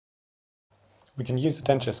We can use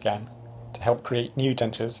the denture scan to help create new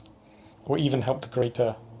dentures, or even help to create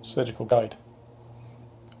a surgical guide.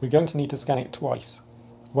 We're going to need to scan it twice,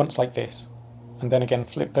 once like this, and then again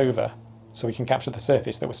flipped over so we can capture the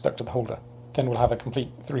surface that was stuck to the holder. Then we'll have a complete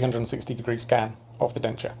 360-degree scan of the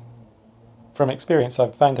denture. From experience,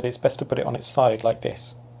 I've found that it's best to put it on its side like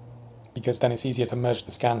this, because then it's easier to merge the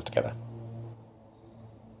scans together.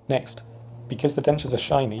 Next, because the dentures are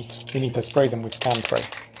shiny, we need to spray them with scan spray.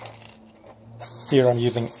 Here I'm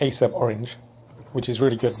using A-Sub Orange, which is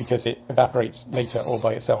really good because it evaporates later all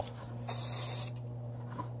by itself.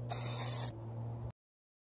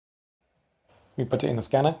 We put it in the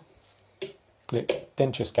scanner, click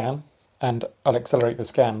Denture Scan, and I'll accelerate the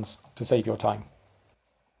scans to save your time.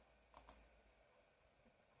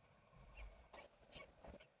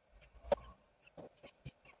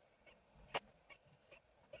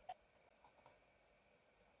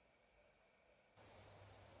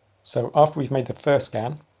 So after we've made the first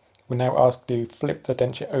scan, we're now asked to flip the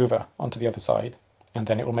denture over onto the other side, and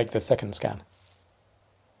then it will make the second scan.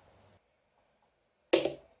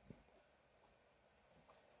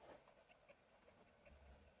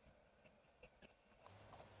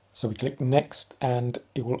 So we click Next, and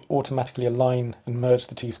it will automatically align and merge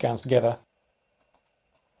the two scans together.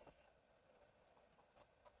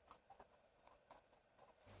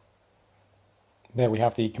 There we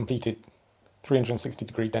have the completed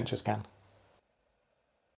 360-degree denture scan.